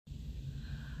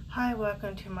Hi,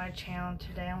 welcome to my channel.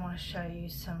 Today I want to show you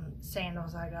some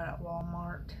sandals I got at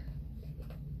Walmart.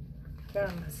 Got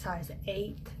them in size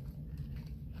 8.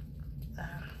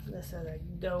 This is a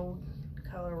gold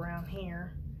color around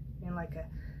here and like a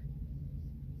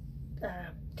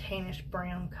tannish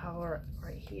brown color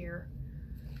right here.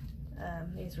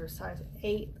 These are size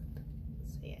 8.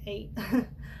 Let's see, 8.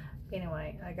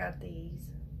 Anyway, I got these.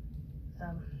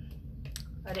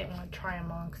 I didn't want to try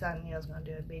them on because I knew I was going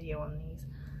to do a video on these.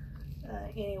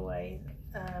 Anyway,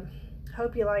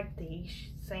 hope you like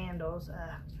these sandals.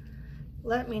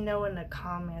 Let me know in the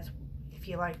comments if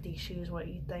you like these shoes, what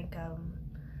you think of them.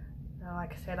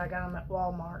 Like I said, I got them at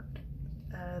Walmart.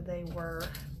 They were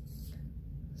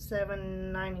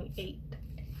 $7.98.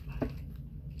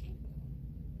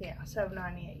 Yeah,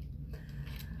 $7.98.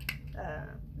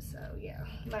 So yeah,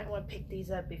 might want to pick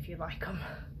these up if you like them.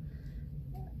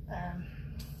 And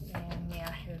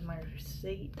yeah, here's my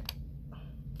receipt.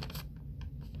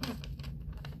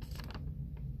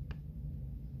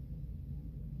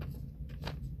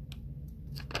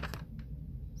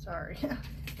 Sorry.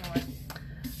 Anyway,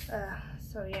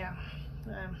 so yeah,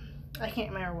 I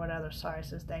can't remember what other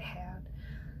sizes they had.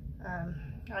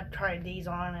 I tried these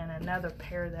on and another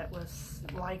pair that was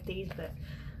like these, but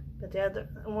the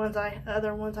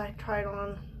other ones I tried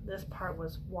on, this part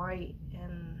was white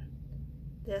and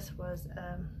this was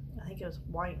I think it was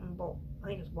white and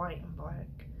black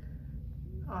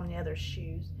on the other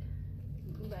shoes.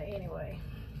 But anyway,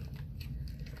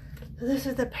 so this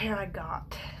is the pair I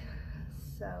got.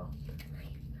 So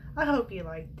I hope you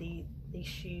like these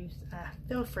shoes.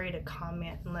 Feel free to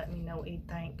comment and let me know what you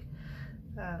think.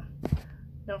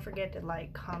 Don't forget to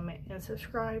like, comment, and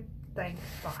subscribe. Thanks.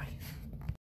 Bye.